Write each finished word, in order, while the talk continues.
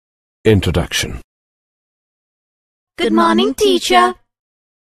Introduction. Good morning, teacher.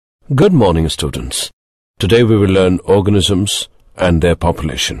 Good morning, students. Today we will learn organisms and their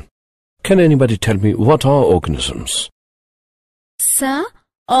population. Can anybody tell me what are organisms? Sir,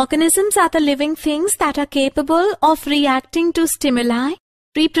 organisms are the living things that are capable of reacting to stimuli,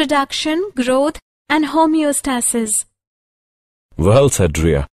 reproduction, growth, and homeostasis. Well said,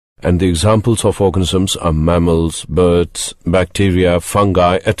 Ria. And the examples of organisms are mammals, birds, bacteria,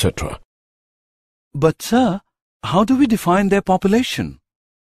 fungi, etc. But sir, how do we define their population?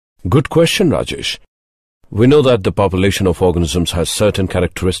 Good question, Rajesh. We know that the population of organisms has certain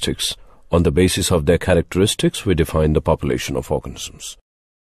characteristics. On the basis of their characteristics, we define the population of organisms.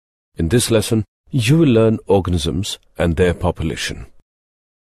 In this lesson, you will learn organisms and their population.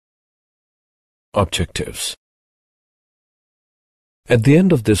 Objectives. At the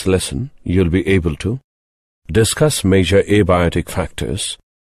end of this lesson, you'll be able to discuss major abiotic factors,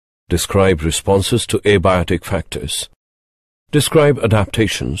 describe responses to abiotic factors, describe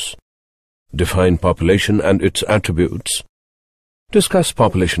adaptations, define population and its attributes, discuss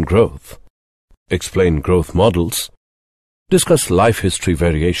population growth, explain growth models, discuss life history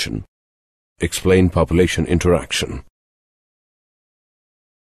variation, explain population interaction.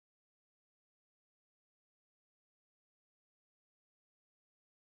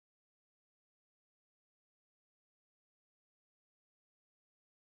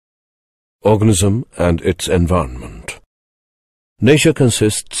 Organism and its environment. Nature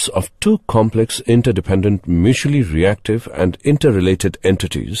consists of two complex, interdependent, mutually reactive and interrelated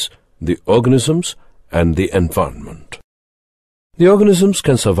entities, the organisms and the environment. The organisms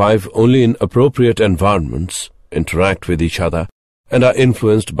can survive only in appropriate environments, interact with each other, and are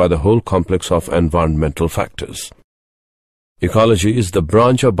influenced by the whole complex of environmental factors. Ecology is the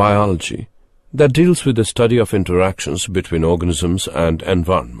branch of biology that deals with the study of interactions between organisms and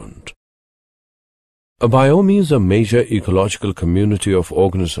environment. A biome is a major ecological community of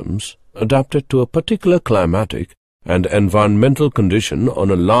organisms adapted to a particular climatic and environmental condition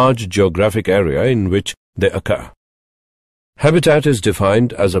on a large geographic area in which they occur. Habitat is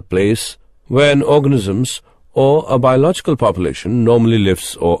defined as a place where an organisms or a biological population normally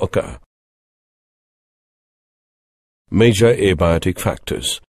lives or occur. Major abiotic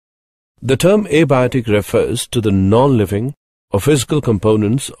factors. The term abiotic refers to the non-living or physical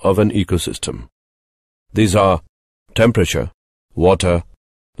components of an ecosystem. These are temperature, water,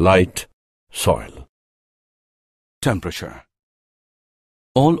 light, soil. Temperature.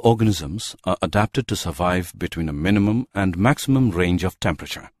 All organisms are adapted to survive between a minimum and maximum range of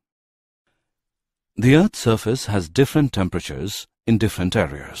temperature. The Earth's surface has different temperatures in different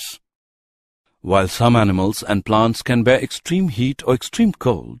areas. While some animals and plants can bear extreme heat or extreme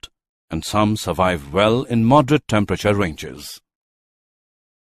cold, and some survive well in moderate temperature ranges.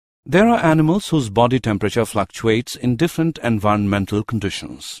 There are animals whose body temperature fluctuates in different environmental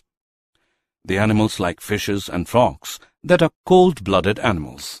conditions. The animals like fishes and frogs that are cold-blooded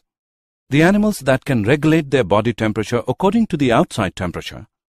animals. The animals that can regulate their body temperature according to the outside temperature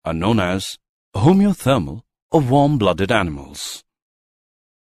are known as homeothermal or warm-blooded animals.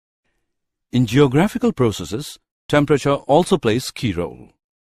 In geographical processes, temperature also plays a key role.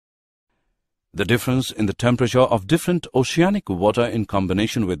 The difference in the temperature of different oceanic water in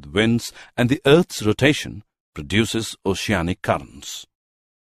combination with winds and the Earth's rotation produces oceanic currents.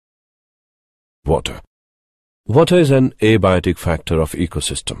 Water. Water is an abiotic factor of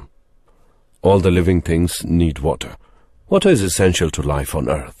ecosystem. All the living things need water. Water is essential to life on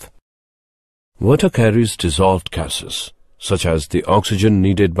Earth. Water carries dissolved gases, such as the oxygen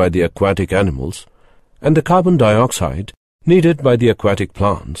needed by the aquatic animals and the carbon dioxide needed by the aquatic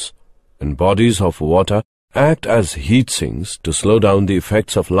plants, and bodies of water act as heat sinks to slow down the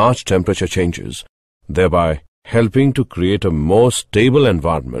effects of large temperature changes, thereby helping to create a more stable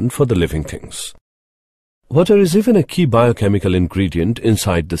environment for the living things. Water is even a key biochemical ingredient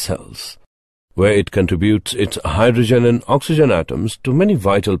inside the cells, where it contributes its hydrogen and oxygen atoms to many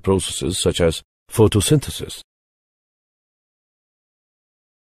vital processes such as photosynthesis.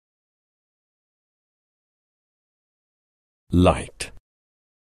 Light.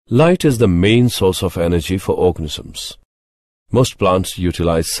 Light is the main source of energy for organisms. Most plants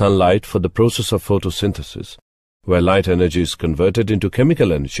utilize sunlight for the process of photosynthesis, where light energy is converted into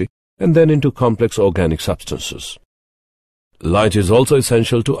chemical energy and then into complex organic substances. Light is also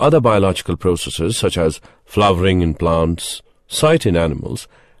essential to other biological processes such as flowering in plants, sight in animals,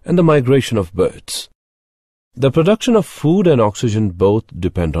 and the migration of birds. The production of food and oxygen both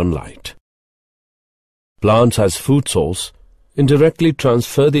depend on light. Plants as food source indirectly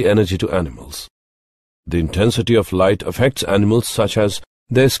transfer the energy to animals. The intensity of light affects animals such as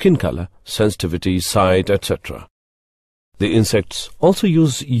their skin color, sensitivity, sight, etc. The insects also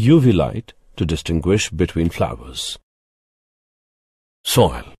use UV light to distinguish between flowers.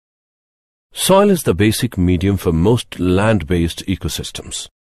 Soil. Soil is the basic medium for most land-based ecosystems.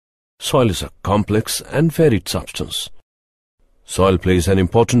 Soil is a complex and varied substance. Soil plays an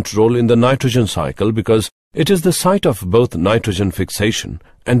important role in the nitrogen cycle because it is the site of both nitrogen fixation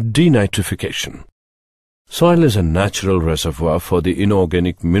and denitrification. Soil is a natural reservoir for the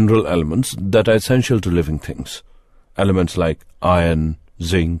inorganic mineral elements that are essential to living things. Elements like iron,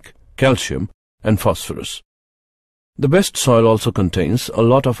 zinc, calcium, and phosphorus. The best soil also contains a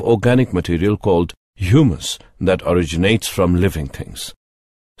lot of organic material called humus that originates from living things.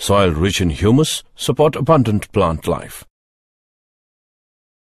 Soil rich in humus support abundant plant life.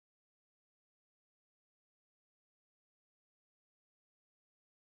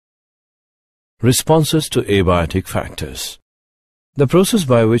 Responses to abiotic factors. The process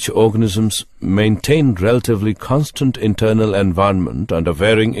by which organisms maintain relatively constant internal environment under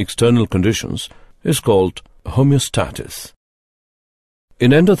varying external conditions is called homeostasis.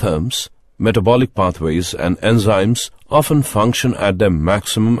 In endotherms, metabolic pathways and enzymes often function at their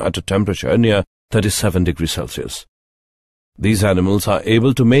maximum at a temperature near 37 degrees Celsius. These animals are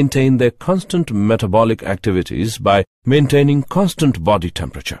able to maintain their constant metabolic activities by maintaining constant body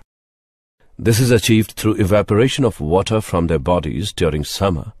temperature. This is achieved through evaporation of water from their bodies during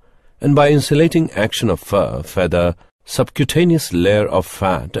summer and by insulating action of fur, feather, subcutaneous layer of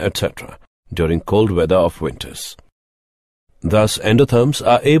fat, etc. during cold weather of winters. Thus, endotherms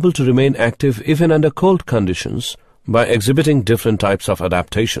are able to remain active even under cold conditions by exhibiting different types of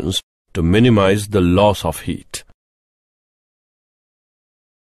adaptations to minimize the loss of heat.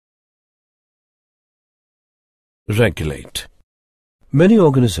 Regulate. Many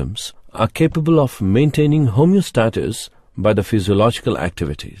organisms are capable of maintaining homeostasis by the physiological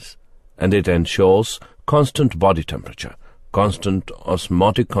activities, and it ensures constant body temperature, constant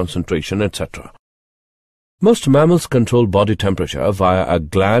osmotic concentration, etc. Most mammals control body temperature via a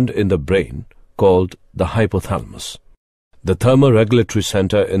gland in the brain called the hypothalamus. The thermoregulatory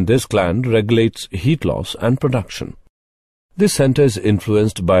center in this gland regulates heat loss and production. This center is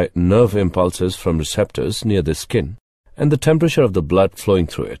influenced by nerve impulses from receptors near the skin and the temperature of the blood flowing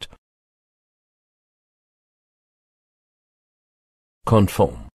through it.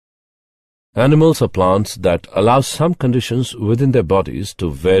 Conform. Animals or plants that allow some conditions within their bodies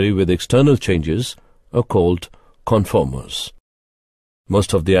to vary with external changes are called conformers.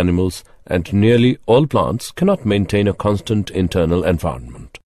 Most of the animals and nearly all plants cannot maintain a constant internal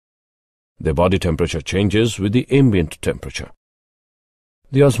environment. Their body temperature changes with the ambient temperature.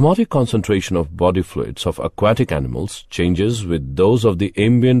 The osmotic concentration of body fluids of aquatic animals changes with those of the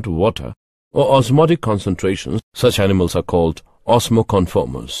ambient water or osmotic concentrations. Such animals are called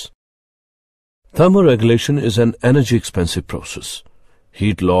osmoconformers. Thermoregulation is an energy-expensive process.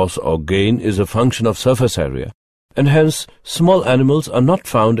 Heat loss or gain is a function of surface area, and hence small animals are not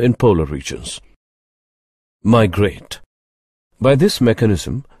found in polar regions. Migrate. By this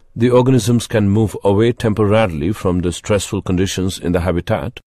mechanism, the organisms can move away temporarily from the stressful conditions in the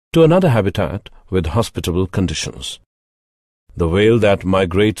habitat to another habitat with hospitable conditions. The whale that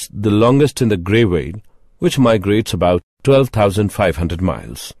migrates the longest is the grey whale, which migrates about 12,500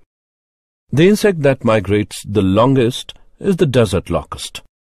 miles. The insect that migrates the longest is the desert locust,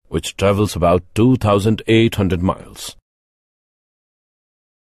 which travels about 2,800 miles.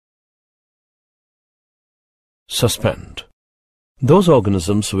 Suspend. Those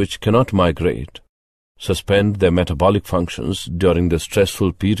organisms which cannot migrate suspend their metabolic functions during the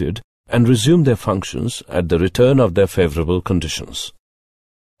stressful period and resume their functions at the return of their favorable conditions.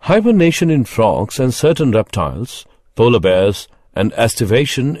 Hibernation in frogs and certain reptiles, polar bears, and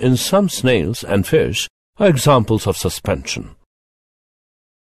aestivation in some snails and fish are examples of suspension.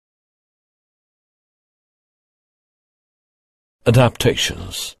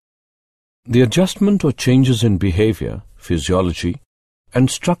 Adaptations. The adjustment or changes in behavior, physiology, and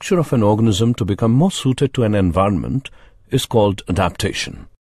structure of an organism to become more suited to an environment is called adaptation.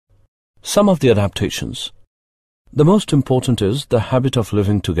 Some of the adaptations. The most important is the habit of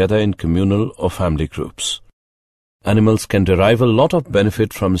living together in communal or family groups. Animals can derive a lot of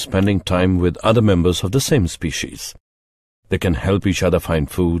benefit from spending time with other members of the same species. They can help each other find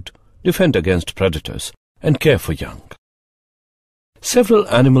food, defend against predators, and care for young. Several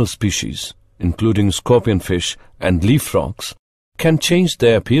animal species, including scorpionfish and leaf frogs, can change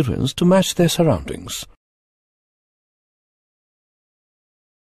their appearance to match their surroundings.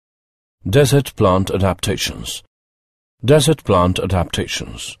 Desert plant adaptations. Desert plant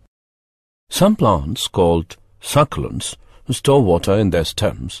adaptations. Some plants called succulents store water in their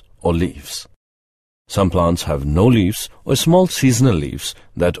stems or leaves. Some plants have no leaves or small seasonal leaves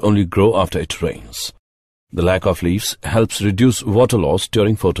that only grow after it rains. The lack of leaves helps reduce water loss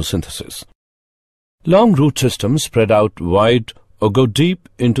during photosynthesis. Long root systems spread out wide or go deep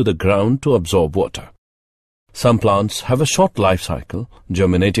into the ground to absorb water. Some plants have a short life cycle,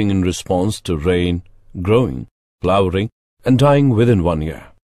 germinating in response to rain, growing, flowering, and dying within 1 year.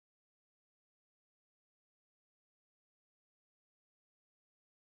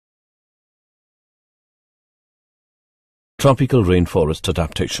 Tropical rainforest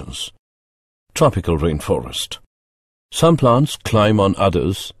adaptations. Tropical rainforest. Some plants climb on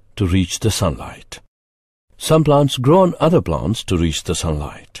others to reach the sunlight. Some plants grow on other plants to reach the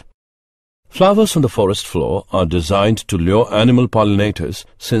sunlight. Flowers on the forest floor are designed to lure animal pollinators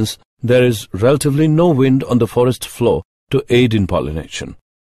since there is relatively no wind on the forest floor to aid in pollination.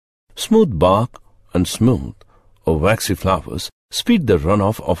 Smooth bark and smooth or waxy flowers speed the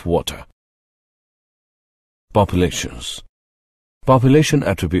runoff of water. Populations. Population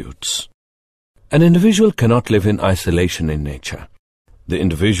attributes. An individual cannot live in isolation in nature. The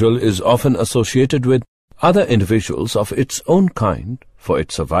individual is often associated with other individuals of its own kind for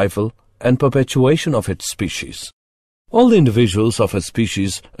its survival and perpetuation of its species. All the individuals of a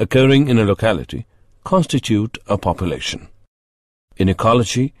species occurring in a locality constitute a population. In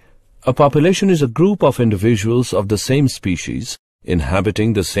ecology, a population is a group of individuals of the same species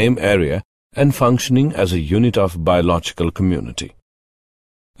inhabiting the same area and functioning as a unit of biological community.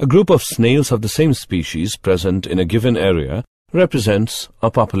 A group of snails of the same species present in a given area represents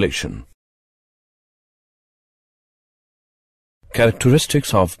a population.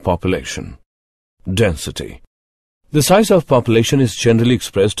 Characteristics of population. Density. The size of population is generally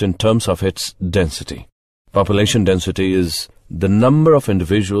expressed in terms of its density. Population density is the number of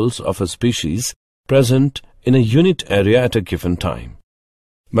individuals of a species present in a unit area at a given time.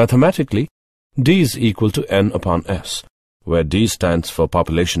 Mathematically, D is equal to N upon S, where D stands for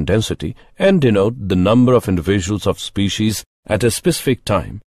population density and denote the number of individuals of species at a specific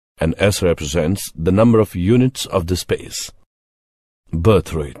time, and S represents the number of units of the space.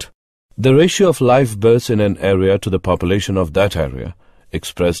 Birth rate. The ratio of live births in an area to the population of that area,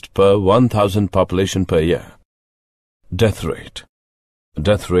 expressed per 1,000 population per year. Death rate.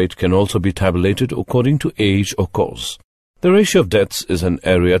 Death rate can also be tabulated according to age or cause. The ratio of deaths is an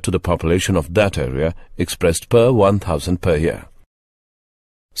area to the population of that area, expressed per 1,000 per year.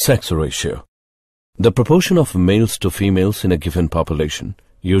 Sex ratio. The proportion of males to females in a given population,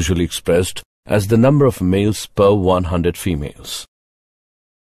 usually expressed as the number of males per 100 females.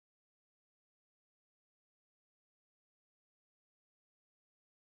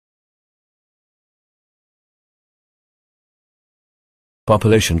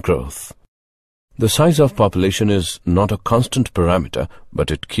 Population growth. The size of population is not a constant parameter, but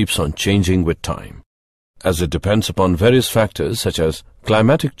it keeps on changing with time, as it depends upon various factors such as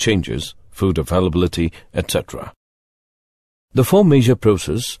climatic changes, food availability, etc. The four major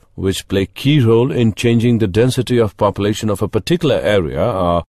processes which play key role in changing the density of population of a particular area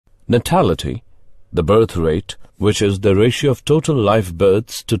are natality, the birth rate, which is the ratio of total live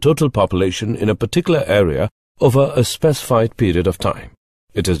births to total population in a particular area over a specified period of time.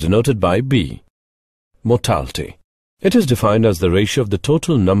 It is denoted by B. Mortality. It is defined as the ratio of the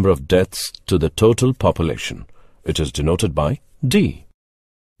total number of deaths to the total population. It is denoted by D.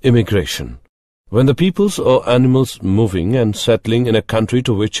 Immigration. When the peoples or animals moving and settling in a country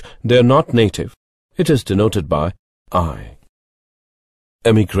to which they are not native, it is denoted by I.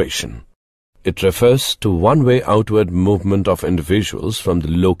 Emigration. It refers to one-way outward movement of individuals from the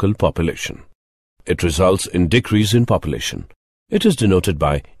local population. It results in decrease in population. It is denoted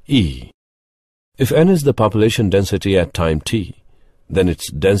by E. If N is the population density at time t, then its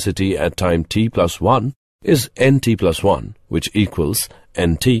density at time t plus 1 is Nt plus 1, which equals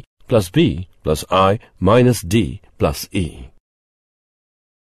Nt plus B plus I minus D plus E.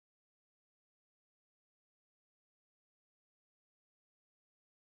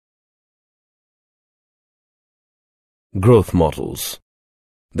 Growth models.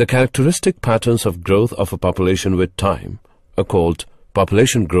 The characteristic patterns of growth of a population with time are called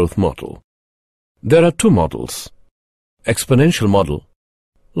population growth model. There are two models: exponential model,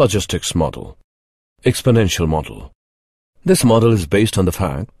 logistics model. Exponential model. This model is based on the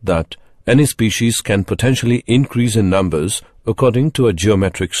fact that any species can potentially increase in numbers according to a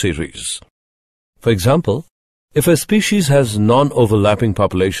geometric series. For example, if a species has non-overlapping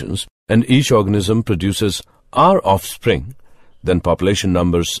populations and each organism produces R offspring, then population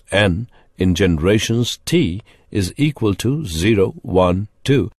numbers N in generations T is equal to 0, 1,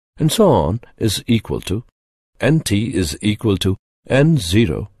 2, and so on is equal to nt is equal to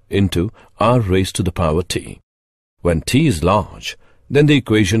n0 into r raised to the power t. When t is large, then the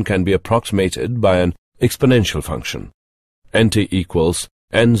equation can be approximated by an exponential function. Nt equals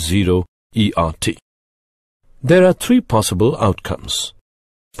n0 ERT. There are three possible outcomes.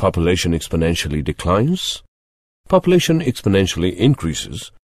 Population exponentially declines, population exponentially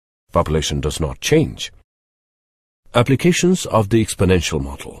increases, population does not change. Applications of the exponential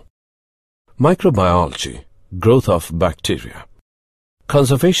model: microbiology, growth of bacteria;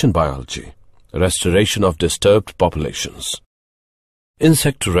 conservation biology, restoration of disturbed populations;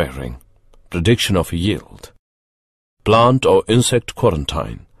 insect rearing, prediction of yield; plant or insect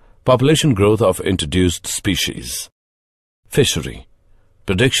quarantine, population growth of introduced species; fishery,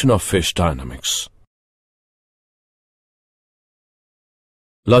 prediction of fish dynamics.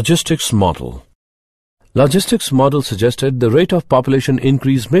 Logistics model. Logistics model suggested the rate of population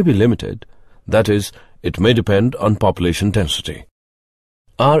increase may be limited, that is, it may depend on population density.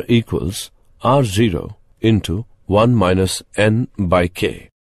 R equals R0 into 1 minus n by k.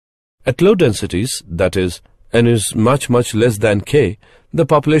 At low densities, that is, n is much less than k, the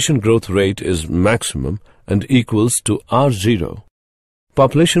population growth rate is maximum and equals to R0.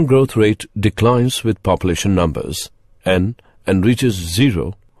 Population growth rate declines with population numbers, n, and reaches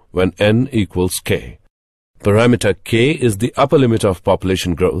 0 when n equals k. Parameter k is the upper limit of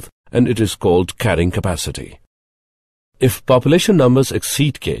population growth and it is called carrying capacity. If population numbers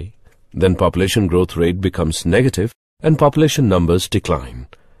exceed k, then population growth rate becomes negative and population numbers decline.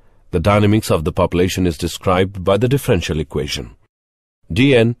 The dynamics of the population is described by the differential equation.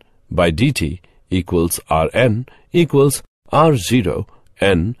 dn by dt equals rn equals r0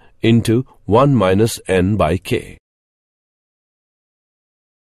 n into 1 minus n by k.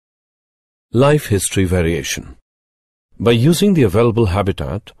 Life history variation. By using the available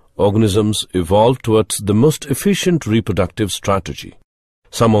habitat, organisms evolve towards the most efficient reproductive strategy.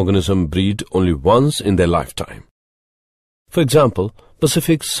 Some organisms breed only once in their lifetime. For example,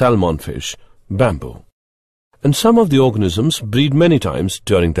 Pacific salmon fish, bamboo. And some of the organisms breed many times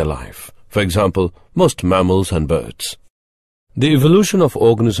during their life. For example, most mammals and birds. The evolution of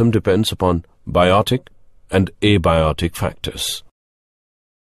organism depends upon biotic and abiotic factors.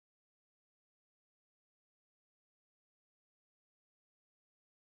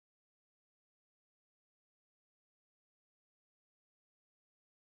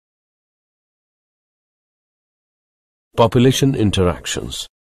 Population interactions.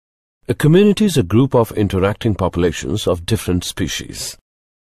 A community is a group of interacting populations of different species.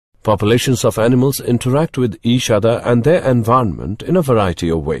 Populations of animals interact with each other and their environment in a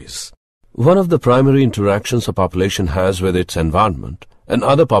variety of ways. One of the primary interactions a population has with its environment and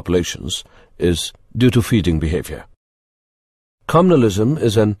other populations is due to feeding behavior. Communalism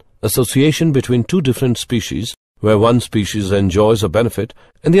is an association between two different species where one species enjoys a benefit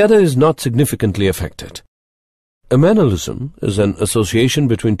and the other is not significantly affected. Amenalism is an association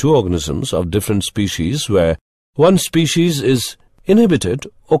between two organisms of different species where one species is inhibited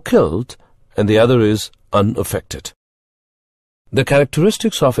or killed and the other is unaffected. The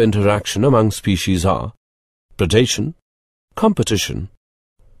characteristics of interaction among species are predation, competition,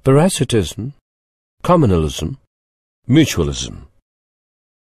 parasitism, communalism, mutualism.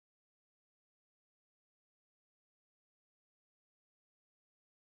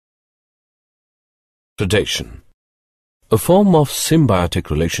 Predation. A form of symbiotic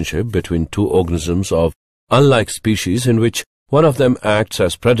relationship between two organisms of unlike species in which one of them acts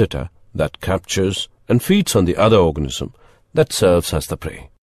as predator that captures and feeds on the other organism that serves as the prey.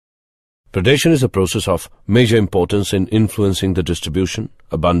 Predation is a process of major importance in influencing the distribution,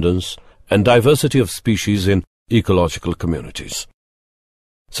 abundance, and diversity of species in ecological communities.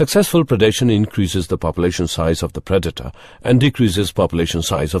 Successful predation increases the population size of the predator and decreases population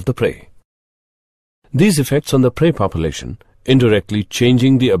size of the prey. These effects on the prey population indirectly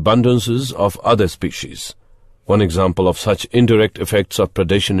changing the abundances of other species. One example of such indirect effects of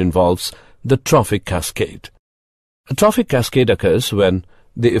predation involves the trophic cascade. A trophic cascade occurs when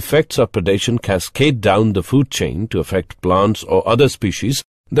the effects of predation cascade down the food chain to affect plants or other species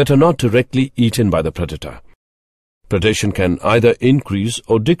that are not directly eaten by the predator. Predation can either increase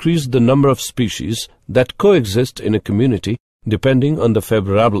or decrease the number of species that coexist in a community depending on the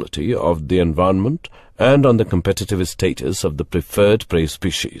favorability of the environment and on the competitive status of the preferred prey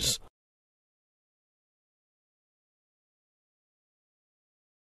species.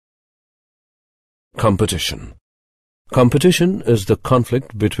 Competition. Competition is the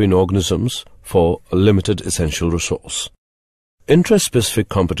conflict between organisms for a limited essential resource. Intraspecific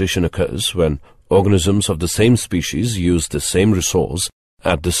competition occurs when organisms of the same species use the same resource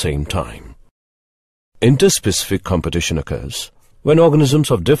at the same time. interspecific competition occurs when organisms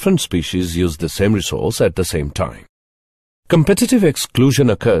of different species use the same resource at the same time. Competitive exclusion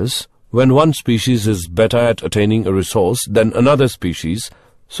occurs when one species is better at attaining a resource than another species,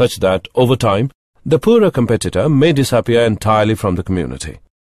 such that, over time, the poorer competitor may disappear entirely from the community.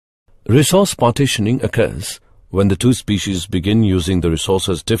 Resource partitioning occurs when the two species begin using the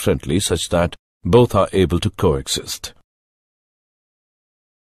resources differently, such that both are able to coexist.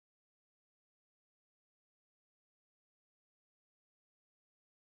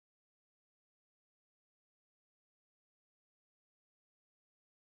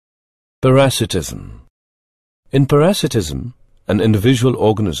 Parasitism. In parasitism, an individual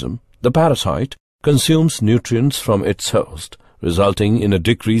organism, the parasite, consumes nutrients from its host, resulting in a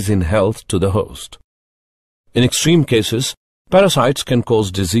decrease in health to the host. In extreme cases, parasites can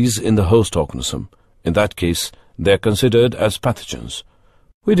cause disease in the host organism. In that case, they are considered as pathogens.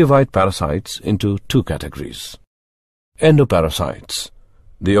 We divide parasites into two categories. Endoparasites,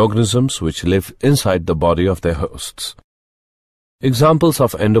 the organisms which live inside the body of their hosts. Examples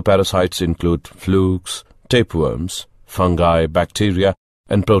of endoparasites include flukes, tapeworms, fungi, bacteria,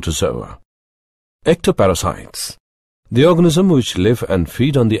 and protozoa. Ectoparasites, the organisms which live and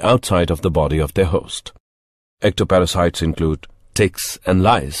feed on the outside of the body of their host. Ectoparasites include ticks and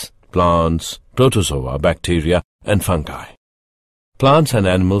lice, plants, protozoa, bacteria, and fungi. Plants and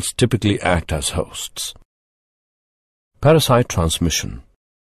animals typically act as hosts. Parasite transmission.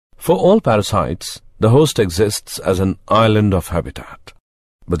 For all parasites, the host exists as an island of habitat.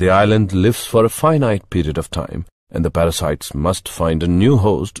 But the island lives for a finite period of time, and the parasites must find a new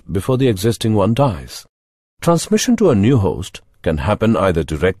host before the existing one dies. Transmission to a new host can happen either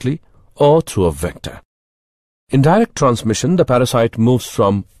directly or through a vector. In direct transmission, the parasite moves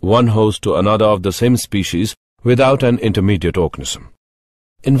from one host to another of the same species without an intermediate organism.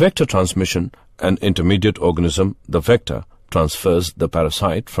 In vector transmission, an intermediate organism, the vector, transfers the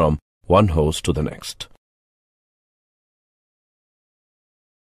parasite from one host to the next.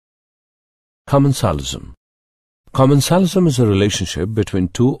 Commensalism. Commensalism is a relationship between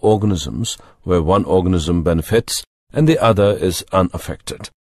two organisms where one organism benefits and the other is unaffected.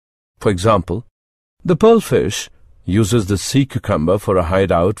 For example, the pearlfish uses the sea cucumber for a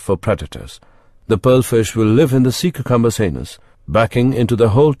hideout for predators. The pearlfish will live in the sea cucumber's anus, backing into the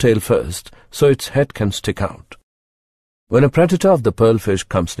whole tail first so its head can stick out. When a predator of the pearlfish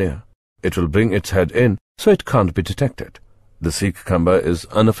comes near, it will bring its head in so it can't be detected. The sea cucumber is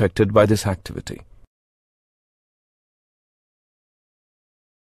unaffected by this activity.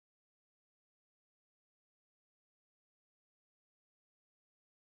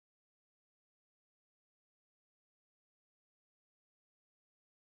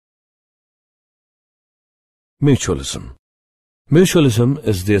 Mutualism. Mutualism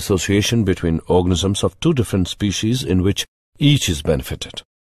is the association between organisms of two different species in which each is benefited.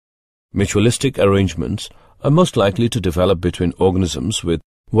 Mutualistic arrangements are most likely to develop between organisms with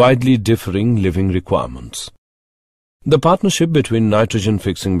widely differing living requirements. The partnership between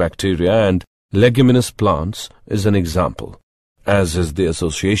nitrogen-fixing bacteria and leguminous plants is an example, as is the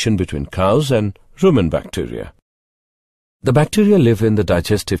association between cows and rumen bacteria. The bacteria live in the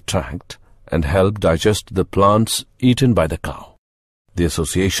digestive tract and help digest the plants eaten by the cow. The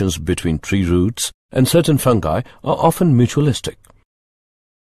associations between tree roots and certain fungi are often mutualistic.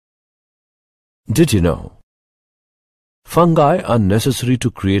 Did you know? Fungi are necessary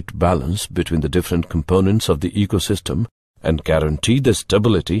to create balance between the different components of the ecosystem and guarantee the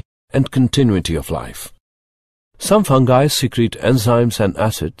stability and continuity of life. Some fungi secrete enzymes and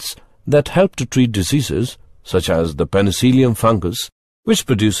acids that help to treat diseases, such as the penicillium fungus, which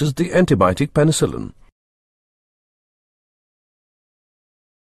produces the antibiotic penicillin.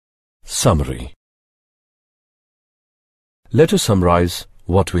 Summary. Let us summarize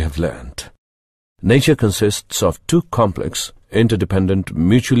what we have learned. Nature consists of two complex, interdependent,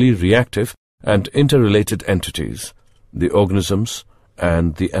 mutually reactive and interrelated entities, the organisms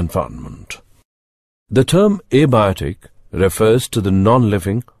and the environment. The term abiotic refers to the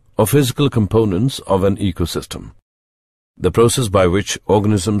non-living or physical components of an ecosystem. The process by which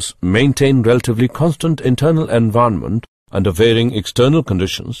organisms maintain relatively constant internal environment under varying external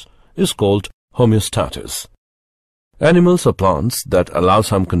conditions is called homeostasis. Animals or plants that allow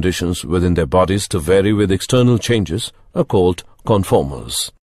some conditions within their bodies to vary with external changes are called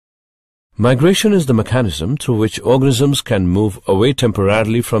conformers. Migration is the mechanism through which organisms can move away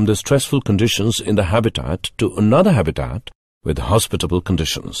temporarily from the stressful conditions in the habitat to another habitat with hospitable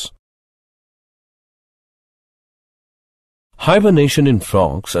conditions. Hibernation in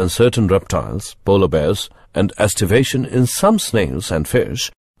frogs and certain reptiles, polar bears, and estivation in some snails and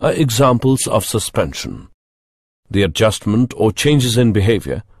fish are examples of suspension. The adjustment or changes in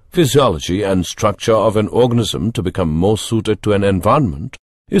behavior, physiology and structure of an organism to become more suited to an environment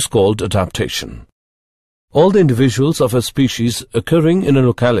is called adaptation. All the individuals of a species occurring in a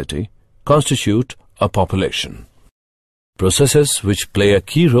locality constitute a population. Processes which play a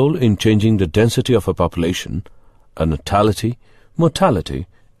key role in changing the density of a population are natality, mortality,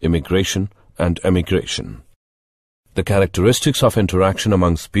 immigration, and emigration. The characteristics of interaction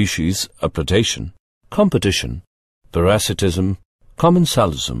among species are predation, competition, parasitism,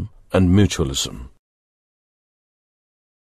 commensalism, and mutualism.